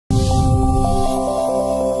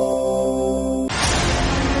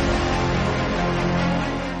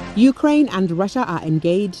Ukraine and Russia are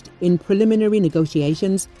engaged in preliminary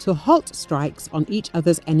negotiations to halt strikes on each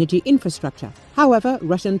other's energy infrastructure. However,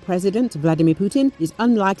 Russian President Vladimir Putin is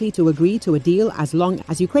unlikely to agree to a deal as long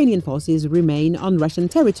as Ukrainian forces remain on Russian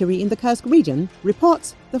territory in the Kursk region,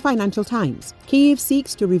 reports the Financial Times. Kyiv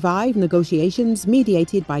seeks to revive negotiations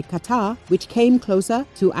mediated by Qatar, which came closer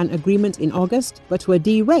to an agreement in August but were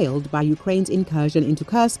derailed by Ukraine's incursion into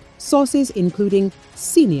Kursk, sources including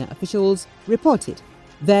senior officials reported.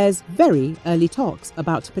 There's very early talks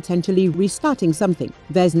about potentially restarting something.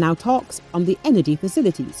 There's now talks on the energy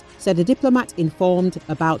facilities, said a diplomat informed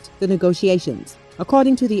about the negotiations.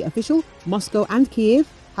 According to the official, Moscow and Kiev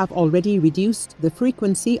have already reduced the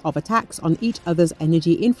frequency of attacks on each other's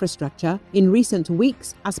energy infrastructure in recent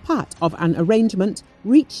weeks as part of an arrangement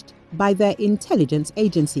reached by their intelligence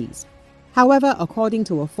agencies. However, according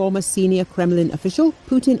to a former senior Kremlin official,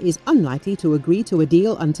 Putin is unlikely to agree to a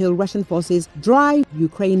deal until Russian forces drive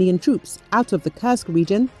Ukrainian troops out of the Kursk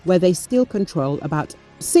region, where they still control about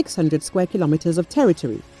 600 square kilometers of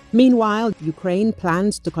territory. Meanwhile, Ukraine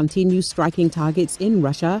plans to continue striking targets in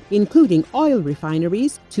Russia, including oil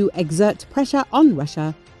refineries, to exert pressure on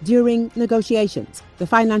Russia during negotiations. The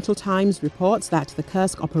Financial Times reports that the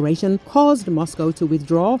Kursk operation caused Moscow to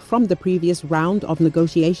withdraw from the previous round of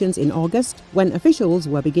negotiations in August, when officials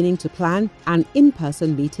were beginning to plan an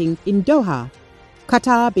in-person meeting in Doha.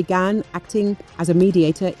 Qatar began acting as a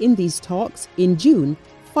mediator in these talks in June,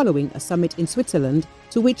 following a summit in Switzerland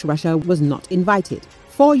to which Russia was not invited.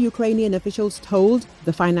 4 Ukrainian officials told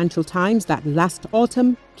the Financial Times that last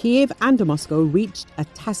autumn, Kiev and Moscow reached a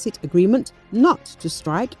tacit agreement not to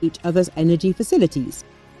strike each other's energy facilities.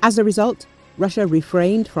 As a result, Russia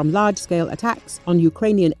refrained from large-scale attacks on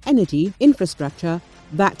Ukrainian energy infrastructure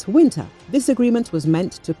that winter. This agreement was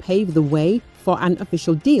meant to pave the way for an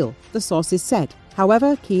official deal, the sources said.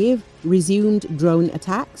 However, Kyiv resumed drone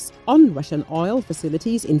attacks on Russian oil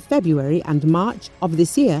facilities in February and March of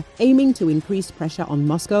this year, aiming to increase pressure on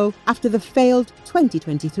Moscow after the failed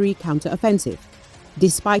 2023 counter-offensive.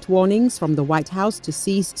 Despite warnings from the White House to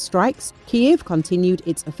cease strikes, Kyiv continued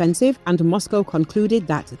its offensive and Moscow concluded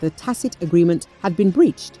that the tacit agreement had been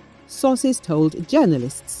breached, sources told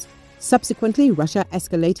journalists. Subsequently, Russia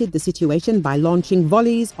escalated the situation by launching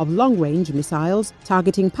volleys of long-range missiles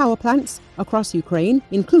targeting power plants across Ukraine,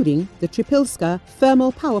 including the Tripilska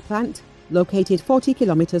thermal power plant, located 40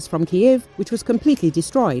 kilometers from Kyiv, which was completely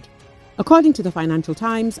destroyed. According to the Financial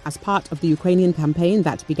Times, as part of the Ukrainian campaign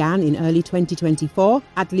that began in early 2024,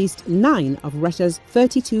 at least 9 of Russia's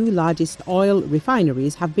 32 largest oil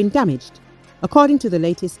refineries have been damaged. According to the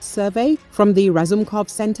latest survey from the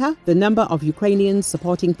Razumkov Center, the number of Ukrainians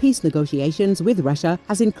supporting peace negotiations with Russia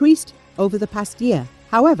has increased over the past year.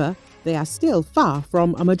 However, they are still far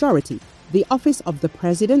from a majority. The office of the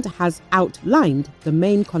president has outlined the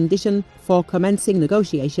main condition for commencing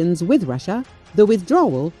negotiations with Russia: the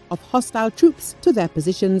withdrawal of hostile troops to their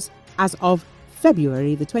positions as of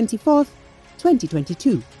February the 24th,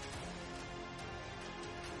 2022.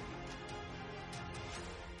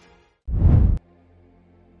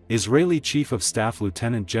 Israeli Chief of Staff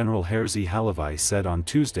Lieutenant General Herzi Halevi said on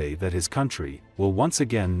Tuesday that his country will once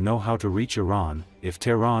again know how to reach Iran if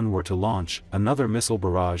Tehran were to launch another missile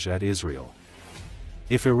barrage at Israel.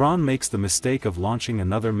 If Iran makes the mistake of launching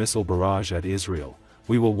another missile barrage at Israel,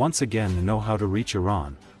 we will once again know how to reach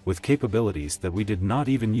Iran, with capabilities that we did not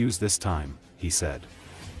even use this time, he said.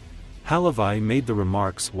 Halevi made the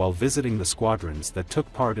remarks while visiting the squadrons that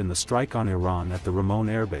took part in the strike on Iran at the Ramon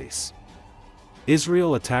Air Base.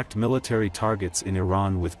 Israel attacked military targets in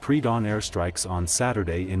Iran with pre-dawn airstrikes on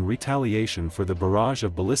Saturday in retaliation for the barrage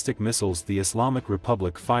of ballistic missiles the Islamic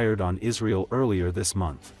Republic fired on Israel earlier this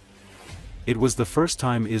month. It was the first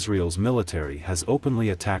time Israel's military has openly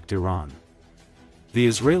attacked Iran. The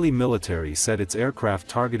Israeli military said its aircraft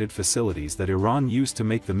targeted facilities that Iran used to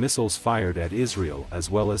make the missiles fired at Israel, as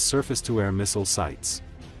well as surface-to-air missile sites.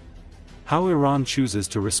 How Iran chooses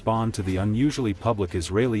to respond to the unusually public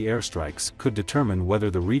Israeli airstrikes could determine whether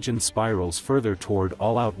the region spirals further toward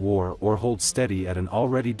all-out war or holds steady at an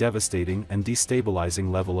already devastating and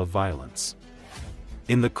destabilizing level of violence.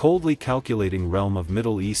 In the coldly calculating realm of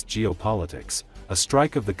Middle East geopolitics, a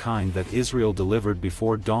strike of the kind that Israel delivered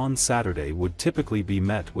before dawn Saturday would typically be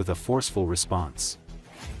met with a forceful response.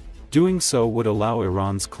 Doing so would allow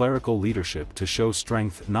Iran's clerical leadership to show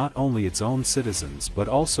strength not only its own citizens but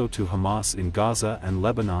also to Hamas in Gaza and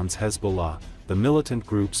Lebanon's Hezbollah, the militant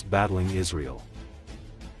groups battling Israel.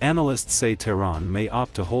 Analysts say Tehran may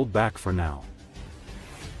opt to hold back for now.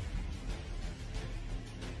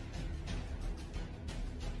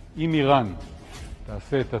 אם איראן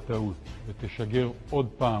תעשה את הטעות ותשגר עוד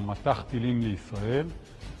פעם מטח טילים לישראל,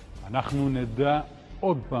 אנחנו נדע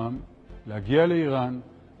עוד פעם להגיע לאיראן,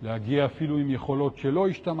 להגיע אפילו עם יכולות שלא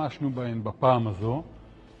השתמשנו בהן בפעם הזו,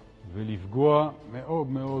 ולפגוע מאוד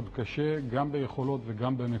מאוד קשה גם ביכולות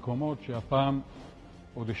וגם במקומות שהפעם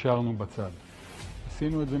עוד השארנו בצד.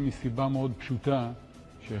 עשינו את זה מסיבה מאוד פשוטה,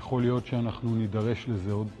 שיכול להיות שאנחנו נידרש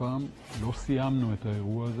לזה עוד פעם. לא סיימנו את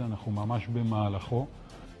האירוע הזה, אנחנו ממש במהלכו.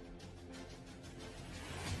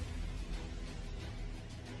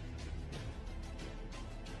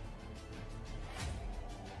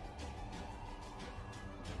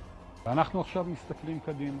 ואנחנו עכשיו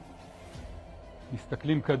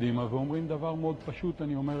מסתכלים קדימה ואומרים דבר מאוד פשוט,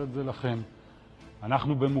 אני אומר את זה לכם.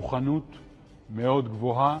 אנחנו במוכנות מאוד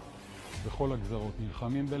גבוהה בכל הגזרות.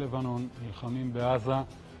 נלחמים בלבנון, נלחמים בעזה,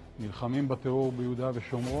 נלחמים בטרור ביהודה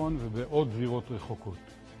ושומרון ובעוד זירות רחוקות.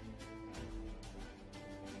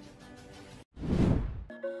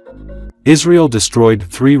 Israel destroyed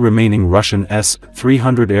 3 remaining Russian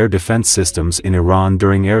S-300 air defense systems in Iran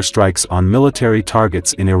during airstrikes on military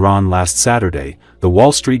targets in Iran last Saturday, the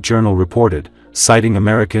Wall Street Journal reported, citing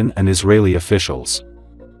American and Israeli officials.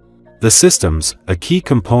 The systems, a key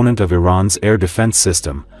component of Iran's air defense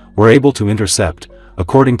system, were able to intercept,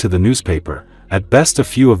 according to the newspaper, at best a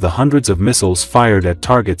few of the hundreds of missiles fired at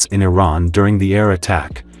targets in Iran during the air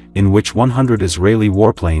attack, in which 100 Israeli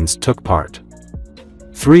warplanes took part.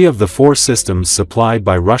 3 of the 4 systems supplied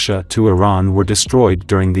by Russia to Iran were destroyed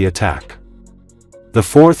during the attack. The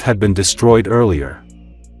 4th had been destroyed earlier.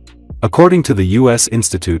 According to the U.S.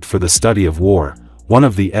 Institute for the Study of War, one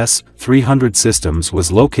of the S-300 systems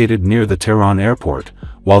was located near the Tehran airport,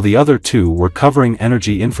 while the other 2 were covering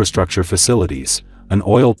energy infrastructure facilities, an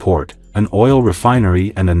oil port, an oil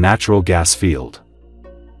refinery and a natural gas field.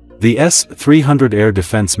 The S-300 air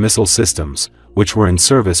defense missile systems, which were in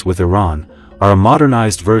service with Iran, are a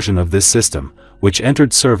modernized version of this system, which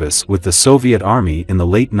entered service with the Soviet Army in the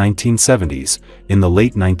late 1970s, in the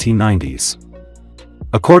late 1990s.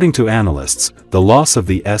 According to analysts, the loss of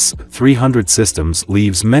the S-300 systems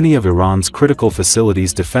leaves many of Iran's critical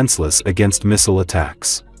facilities defenseless against missile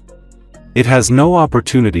attacks. It has no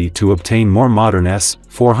opportunity to obtain more modern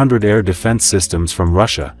S-400 air defense systems from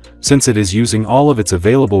Russia, since it is using all of its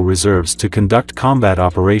available reserves to conduct combat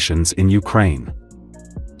operations in Ukraine.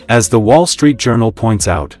 As the Wall Street Journal points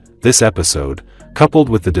out, this episode, coupled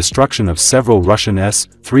with the destruction of several Russian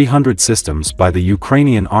S-300 systems by the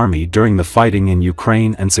Ukrainian army during the fighting in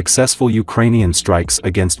Ukraine and successful Ukrainian strikes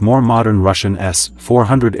against more modern Russian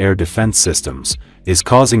S-400 air defense systems, is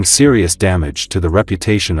causing serious damage to the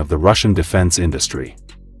reputation of the Russian defense industry.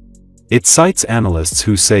 It cites analysts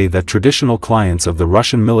who say that traditional clients of the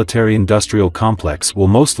Russian military-industrial complex will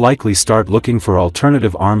most likely start looking for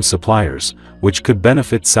alternative arms suppliers, which could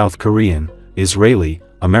benefit South Korean, Israeli,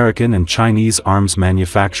 American and Chinese arms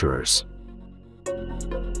manufacturers.